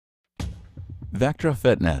Vectra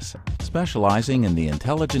Fitness, specializing in the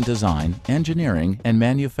intelligent design, engineering, and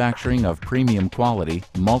manufacturing of premium quality,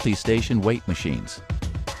 multi-station weight machines.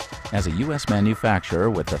 As a U.S. manufacturer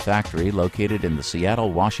with a factory located in the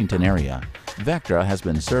Seattle, Washington area, Vectra has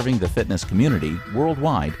been serving the fitness community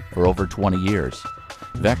worldwide for over 20 years.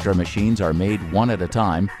 Vectra machines are made one at a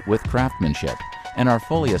time with craftsmanship and are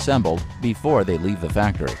fully assembled before they leave the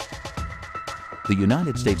factory. The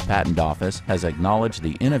United States Patent Office has acknowledged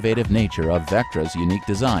the innovative nature of Vectra's unique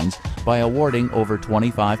designs by awarding over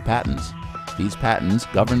 25 patents. These patents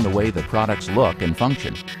govern the way the products look and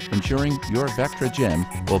function, ensuring your Vectra gym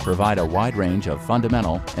will provide a wide range of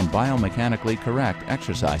fundamental and biomechanically correct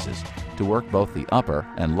exercises to work both the upper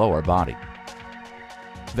and lower body.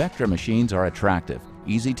 Vectra machines are attractive,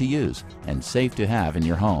 easy to use, and safe to have in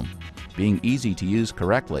your home. Being easy to use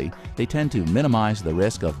correctly, they tend to minimize the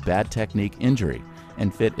risk of bad technique injury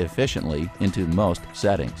and fit efficiently into most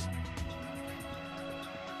settings.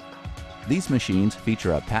 These machines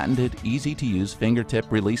feature a patented, easy-to-use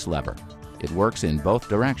fingertip release lever. It works in both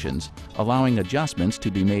directions, allowing adjustments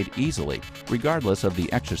to be made easily, regardless of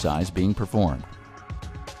the exercise being performed.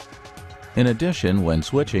 In addition, when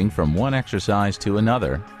switching from one exercise to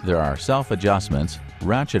another, there are self-adjustments,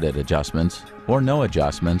 ratcheted adjustments, or no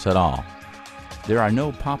adjustments at all. There are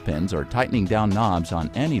no pop pins or tightening down knobs on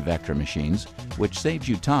any Vectra machines, which saves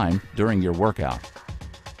you time during your workout.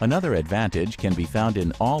 Another advantage can be found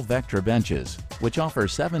in all Vectra benches, which offer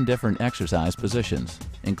 7 different exercise positions,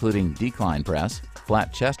 including decline press,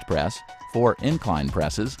 flat chest press, 4 incline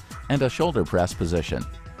presses, and a shoulder press position.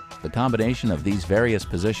 The combination of these various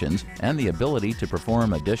positions and the ability to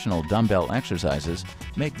perform additional dumbbell exercises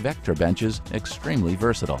make Vectra benches extremely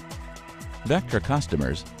versatile. Vectra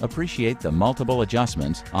customers appreciate the multiple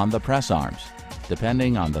adjustments on the press arms.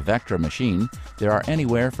 Depending on the Vectra machine, there are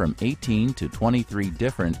anywhere from 18 to 23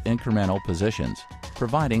 different incremental positions,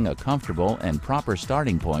 providing a comfortable and proper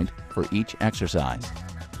starting point for each exercise.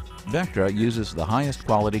 Vectra uses the highest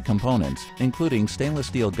quality components, including stainless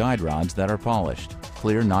steel guide rods that are polished,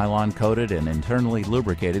 clear nylon-coated and internally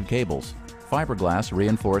lubricated cables, fiberglass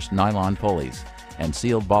reinforced nylon pulleys, and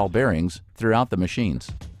sealed ball bearings throughout the machines.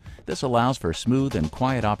 This allows for smooth and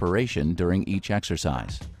quiet operation during each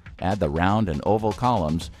exercise. Add the round and oval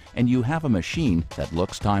columns, and you have a machine that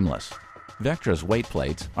looks timeless. Vectra's weight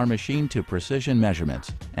plates are machined to precision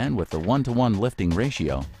measurements, and with the 1-to-1 lifting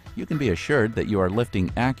ratio, you can be assured that you are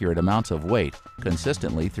lifting accurate amounts of weight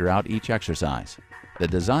consistently throughout each exercise. The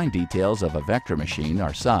design details of a Vectra machine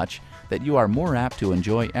are such that you are more apt to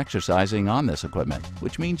enjoy exercising on this equipment,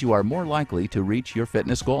 which means you are more likely to reach your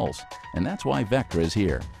fitness goals. And that's why Vectra is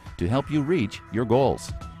here, to help you reach your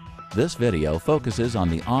goals. This video focuses on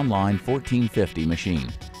the On-line 1450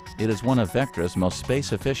 machine. It is one of Vectra's most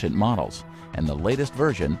space-efficient models and the latest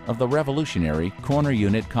version of the revolutionary corner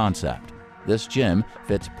unit concept. This gym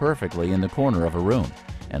fits perfectly in the corner of a room,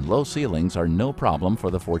 and low ceilings are no problem for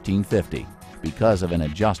the 1450 because of an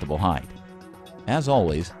adjustable height. As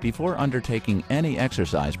always, before undertaking any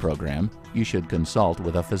exercise program, you should consult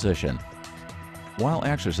with a physician. While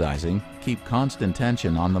exercising, keep constant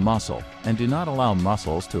tension on the muscle and do not allow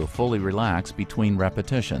muscles to fully relax between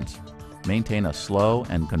repetitions. Maintain a slow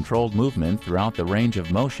and controlled movement throughout the range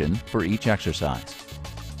of motion for each exercise.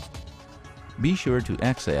 Be sure to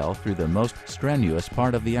exhale through the most strenuous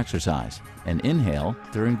part of the exercise and inhale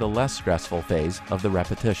during the less stressful phase of the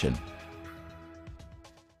repetition.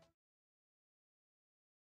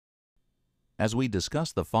 As we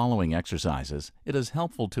discuss the following exercises, it is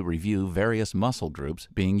helpful to review various muscle groups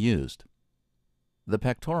being used. The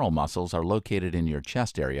pectoral muscles are located in your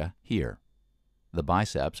chest area here. The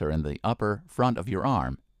biceps are in the upper front of your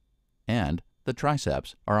arm, and the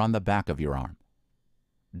triceps are on the back of your arm.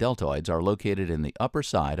 Deltoids are located in the upper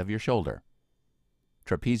side of your shoulder.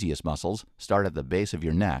 Trapezius muscles start at the base of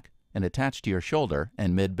your neck and attach to your shoulder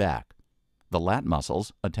and mid-back. The lat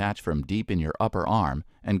muscles attach from deep in your upper arm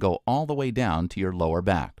and go all the way down to your lower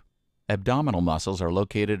back. Abdominal muscles are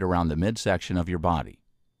located around the midsection of your body.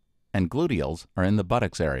 And gluteals are in the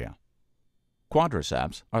buttocks area.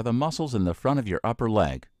 Quadriceps are the muscles in the front of your upper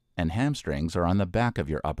leg, and hamstrings are on the back of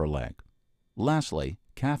your upper leg. Lastly,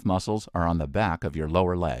 calf muscles are on the back of your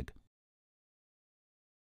lower leg.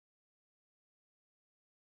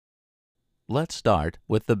 Let's start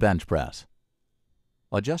with the bench press.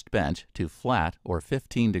 Adjust bench to flat or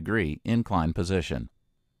 15-degree incline position.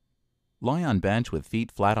 Lie on bench with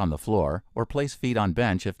feet flat on the floor or place feet on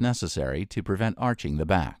bench if necessary to prevent arching the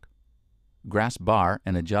back. Grasp bar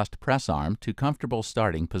and adjust press arm to comfortable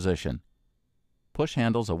starting position. Push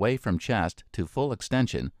handles away from chest to full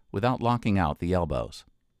extension without locking out the elbows.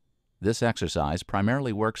 This exercise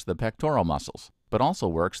primarily works the pectoral muscles, but also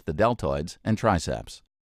works the deltoids and triceps.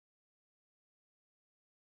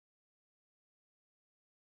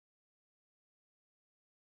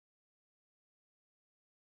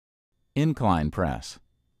 Incline press.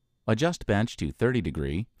 Adjust bench to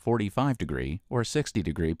 30°, 45°, or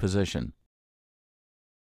 60° position.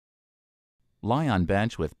 Lie on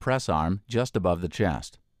bench with press arm just above the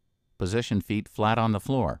chest. Position feet flat on the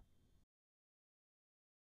floor.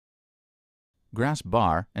 Grasp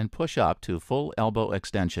bar and push up to full elbow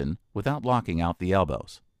extension without locking out the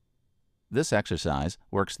elbows. This exercise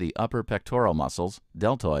works the upper pectoral muscles,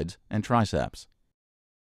 deltoids, and triceps.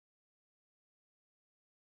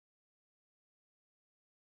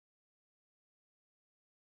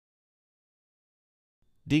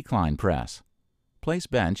 Decline press. Place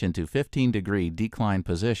bench into 15° decline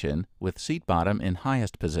position with seat bottom in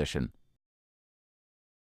highest position.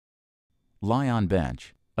 Lie on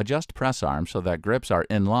bench. Adjust press arm so that grips are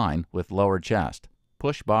in line with lower chest.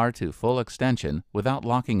 Push bar to full extension without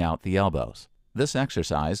locking out the elbows. This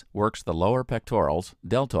exercise works the lower pectorals,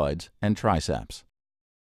 deltoids, and triceps.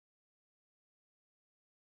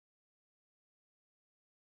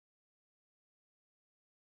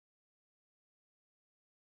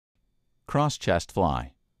 Cross chest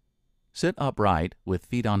fly. Sit upright with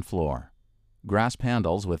feet on floor. Grasp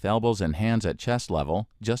handles with elbows and hands at chest level,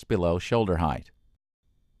 just below shoulder height.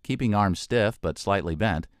 Keeping arms stiff but slightly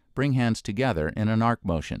bent, bring hands together in an arc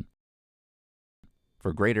motion.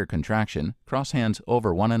 For greater contraction, cross hands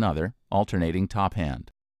over one another, alternating top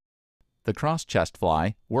hand. The cross chest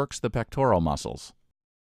fly works the pectoral muscles.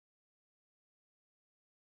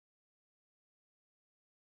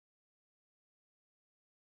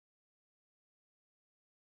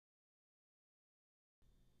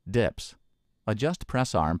 Dips. Adjust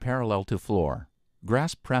press arm parallel to floor.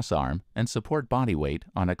 Grasp press arm and support body weight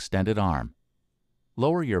on extended arm.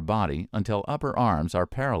 Lower your body until upper arms are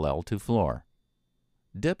parallel to floor.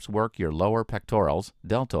 Dips work your lower pectorals,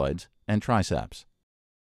 deltoids, and triceps.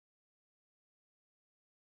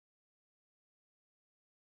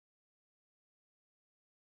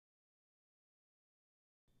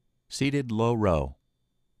 Seated low row.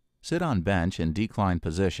 Sit on bench in decline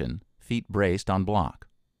position, feet braced on block.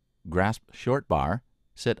 Grasp short bar,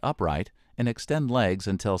 sit upright, and extend legs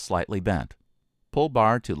until slightly bent. Pull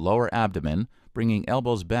bar to lower abdomen, bringing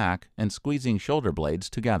elbows back and squeezing shoulder blades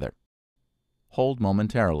together. Hold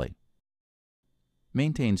momentarily.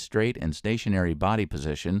 Maintain straight and stationary body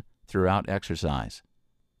position throughout exercise.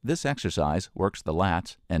 This exercise works the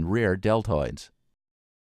lats and rear deltoids.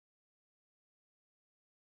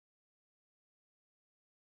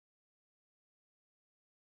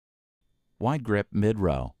 Wide grip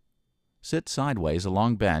mid-row. Sit sideways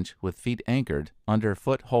along bench with feet anchored under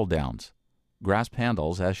foot hold-downs. Grasp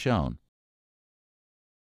handles as shown.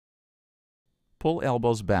 Pull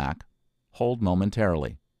elbows back. Hold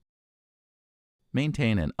momentarily.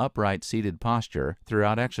 Maintain an upright seated posture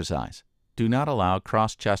throughout exercise. Do not allow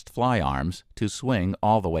cross-chest fly arms to swing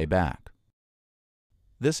all the way back.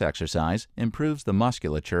 This exercise improves the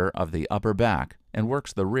musculature of the upper back and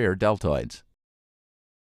works the rear deltoids.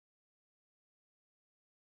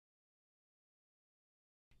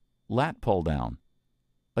 Lat pull down.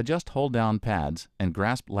 Adjust hold down pads and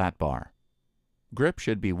grasp lat bar. Grip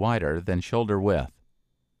should be wider than shoulder width.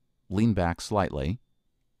 Lean back slightly.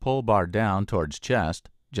 Pull bar down towards chest,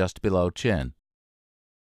 just below chin.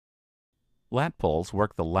 Lat pulls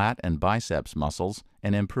work the lat and biceps muscles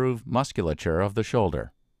and improve musculature of the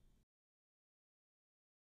shoulder.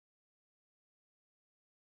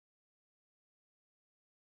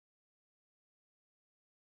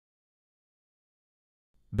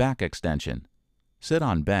 Back extension. Sit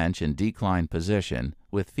on bench in decline position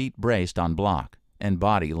with feet braced on block and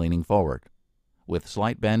body leaning forward. With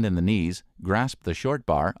slight bend in the knees, grasp the short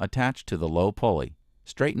bar attached to the low pulley.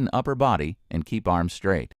 Straighten upper body and keep arms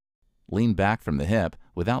straight. Lean back from the hip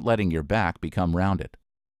without letting your back become rounded.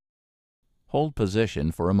 Hold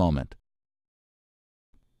position for a moment.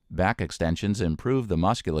 Back extensions improve the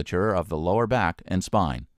musculature of the lower back and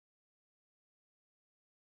spine.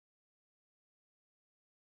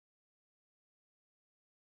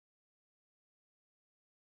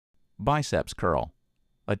 Biceps curl.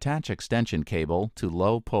 Attach extension cable to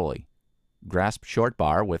low pulley. Grasp short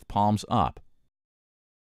bar with palms up.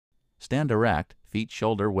 Stand erect, feet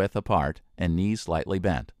shoulder width apart, and knees slightly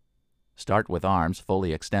bent. Start with arms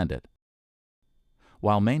fully extended.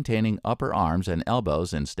 While maintaining upper arms and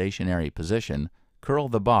elbows in stationary position, curl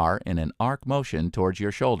the bar in an arc motion towards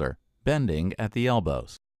your shoulder, bending at the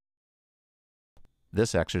elbows.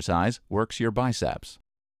 This exercise works your biceps.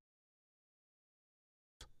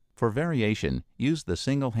 For variation, use the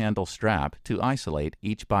single handle strap to isolate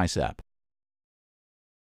each bicep.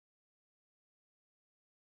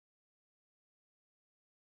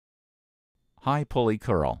 High pulley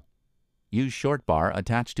curl. Use short bar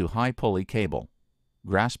attached to high pulley cable.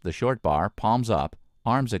 Grasp the short bar, palms up,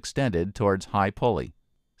 arms extended towards high pulley.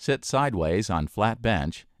 Sit sideways on flat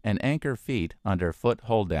bench and anchor feet under foot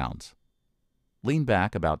hold downs. Lean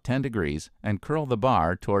back about 10 degrees and curl the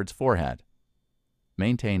bar towards forehead.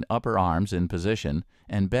 Maintain upper arms in position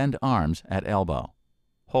and bend arms at elbow.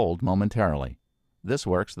 Hold momentarily. This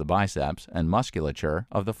works the biceps and musculature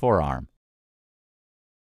of the forearm.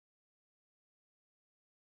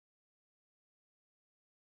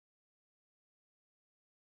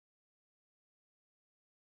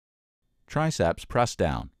 Triceps press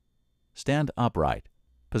down. Stand upright.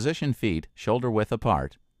 Position feet shoulder width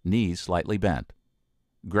apart, knees slightly bent.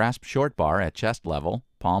 Grasp short bar at chest level,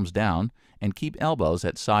 palms down, and keep elbows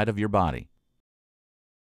at side of your body.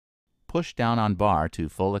 Push down on bar to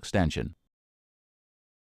full extension.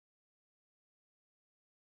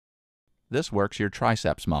 This works your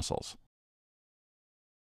triceps muscles.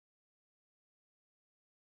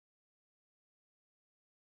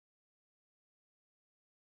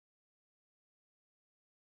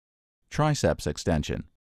 Triceps extension.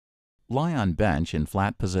 Lie on bench in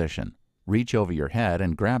flat position. Reach over your head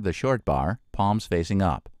and grab the short bar, palms facing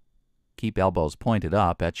up. Keep elbows pointed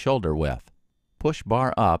up at shoulder width. Push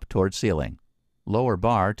bar up toward ceiling. Lower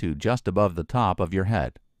bar to just above the top of your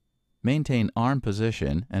head. Maintain arm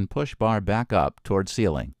position and push bar back up toward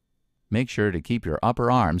ceiling. Make sure to keep your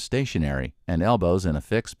upper arms stationary and elbows in a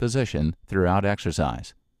fixed position throughout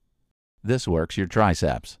exercise. This works your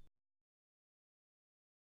triceps.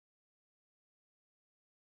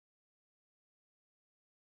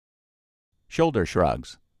 Shoulder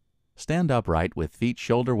shrugs. Stand upright with feet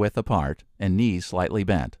shoulder width apart and knees slightly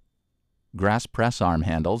bent. Grasp press arm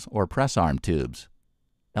handles or press arm tubes.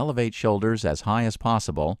 Elevate shoulders as high as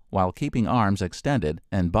possible while keeping arms extended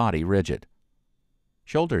and body rigid.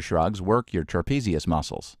 Shoulder shrugs work your trapezius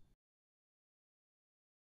muscles.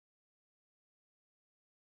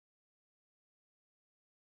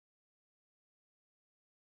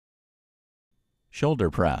 Shoulder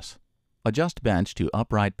press. Adjust bench to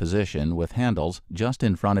upright position with handles just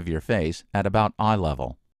in front of your face at about eye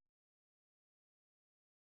level.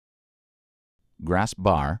 Grasp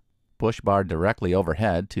bar. Push bar directly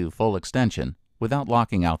overhead to full extension without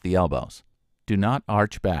locking out the elbows. Do not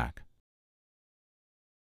arch back.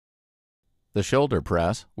 The shoulder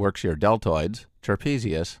press works your deltoids,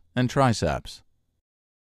 trapezius, and triceps.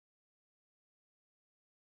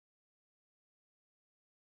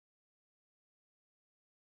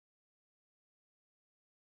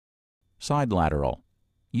 Side lateral.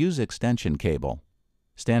 Use extension cable.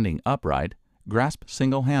 Standing upright, grasp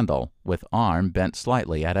single handle with arm bent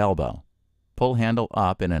slightly at elbow. Pull handle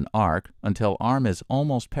up in an arc until arm is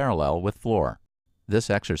almost parallel with floor.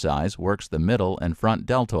 This exercise works the middle and front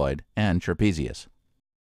deltoid and trapezius.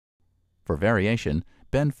 For variation,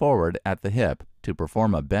 bend forward at the hip to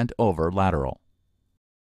perform a bent over lateral.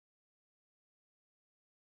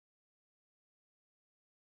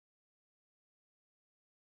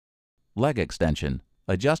 Leg extension.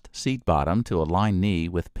 Adjust seat bottom to align knee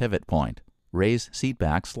with pivot point. Raise seat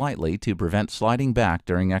back slightly to prevent sliding back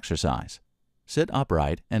during exercise. Sit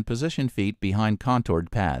upright and position feet behind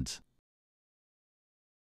contoured pads.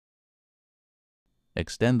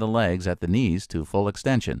 Extend the legs at the knees to full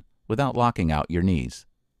extension without locking out your knees.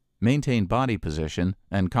 Maintain body position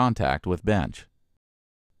and contact with bench.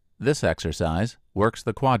 This exercise works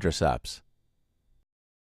the quadriceps.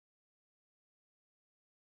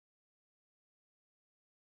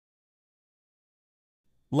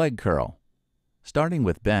 Leg curl. Starting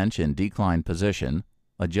with bench in declined position,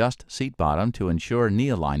 adjust seat bottom to ensure knee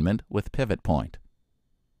alignment with pivot point.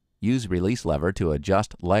 Use release lever to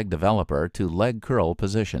adjust leg developer to leg curl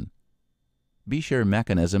position. Be sure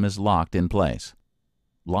mechanism is locked in place.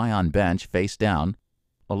 Lie on bench face down,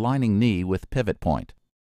 aligning knee with pivot point.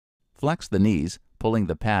 Flex the knees, pulling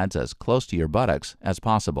the pads as close to your buttocks as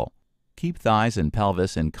possible. Keep thighs and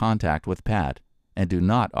pelvis in contact with pad, and do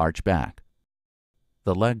not arch back.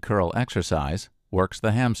 The leg curl exercise works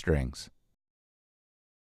the hamstrings.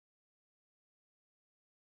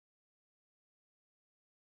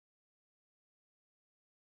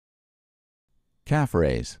 Calf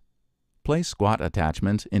raise. Place squat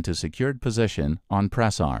attachments into secured position on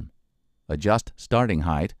press arm. Adjust starting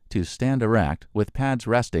height to stand erect with pads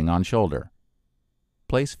resting on shoulder.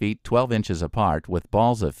 Place feet 12 inches apart with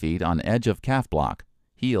balls of feet on edge of calf block,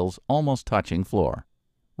 heels almost touching floor.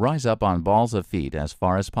 Rise up on balls of feet as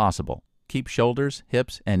far as possible. Keep shoulders,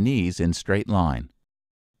 hips, and knees in straight line.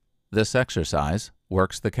 This exercise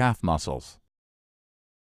works the calf muscles.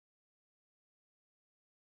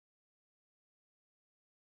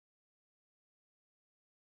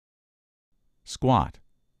 Squat.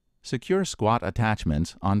 Secure squat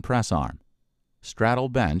attachments on press arm. Straddle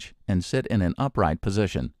bench and sit in an upright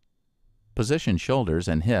position. Position shoulders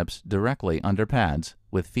and hips directly under pads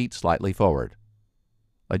with feet slightly forward.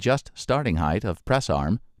 Adjust starting height of press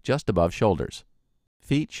arm just above shoulders.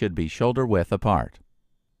 Feet should be shoulder width apart.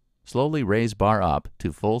 Slowly raise bar up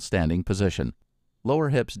to full standing position. Lower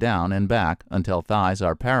hips down and back until thighs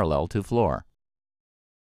are parallel to floor.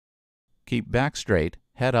 Keep back straight,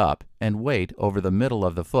 head up, and weight over the middle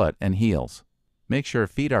of the foot and heels. Make sure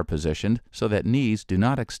feet are positioned so that knees do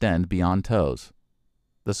not extend beyond toes.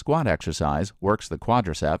 The squat exercise works the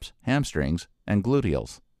quadriceps, hamstrings, and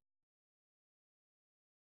gluteals.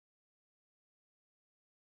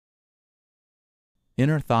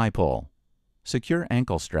 Inner thigh pull. Secure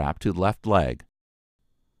ankle strap to left leg.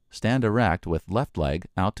 Stand erect with left leg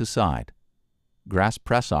out to side. Grasp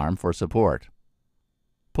press arm for support.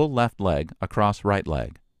 Pull left leg across right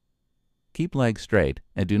leg. Keep leg straight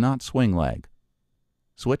and do not swing leg.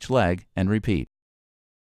 Switch leg and repeat.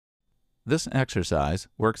 This exercise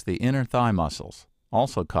works the inner thigh muscles,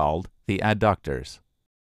 also called the adductors.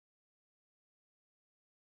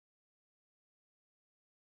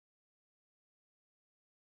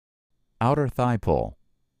 Outer thigh pull.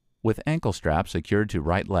 With ankle strap secured to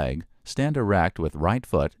right leg, stand erect with right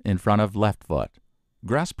foot in front of left foot.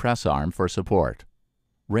 Grasp press arm for support.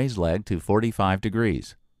 Raise leg to 45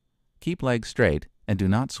 degrees. Keep leg straight and do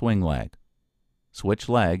not swing leg. Switch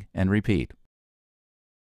leg and repeat.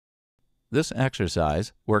 This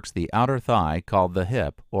exercise works the outer thigh called the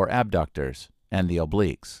hip or abductors and the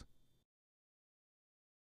obliques.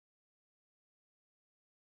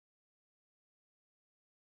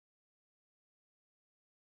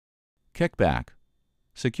 Kickback.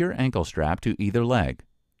 Secure ankle strap to either leg.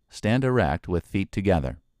 Stand erect with feet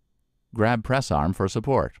together. Grab press arm for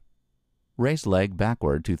support. Raise leg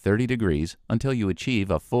backward to 30 degrees until you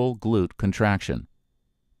achieve a full glute contraction.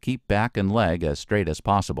 Keep back and leg as straight as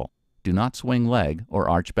possible. Do not swing leg or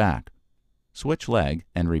arch back. Switch leg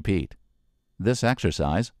and repeat. This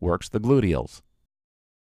exercise works the gluteals.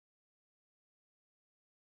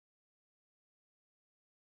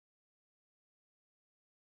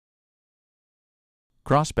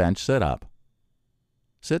 Cross bench sit-up.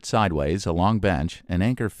 Sit sideways along bench and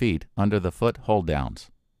anchor feet under the foot hold-downs.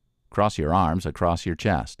 Cross your arms across your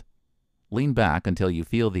chest. Lean back until you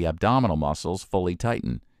feel the abdominal muscles fully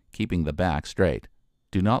tighten, keeping the back straight.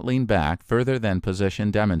 Do not lean back further than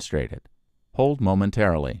position demonstrated. Hold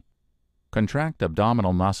momentarily. Contract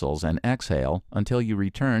abdominal muscles and exhale until you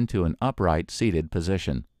return to an upright seated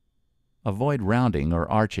position. Avoid rounding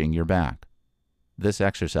or arching your back. This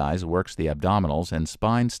exercise works the abdominals and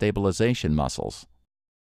spine stabilization muscles.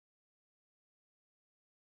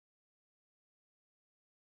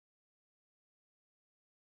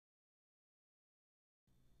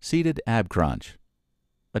 Seated ab crunch.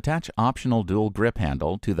 Attach optional dual grip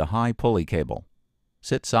handle to the high pulley cable.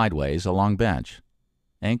 Sit sideways along bench.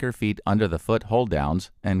 Anchor feet under the foot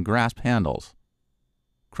hold-downs and grasp handles.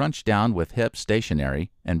 Crunch down with hips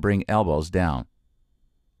stationary and bring elbows down.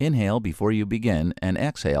 Inhale before you begin and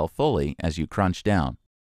exhale fully as you crunch down.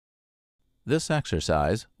 This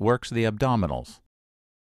exercise works the abdominals.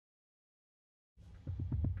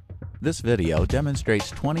 This video demonstrates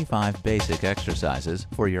 25 basic exercises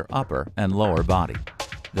for your upper and lower body.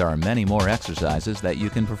 There are many more exercises that you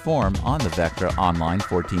can perform on the Vectra Online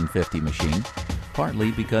 1450 machine, partly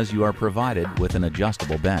because you are provided with an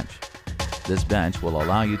adjustable bench. This bench will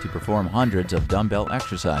allow you to perform hundreds of dumbbell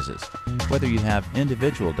exercises, whether you have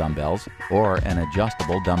individual dumbbells or an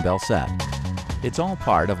adjustable dumbbell set. It's all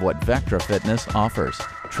part of what Vectra Fitness offers,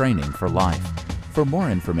 training for life. For more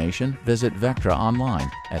information, visit Vectra Online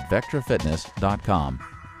at vectrafitness.com.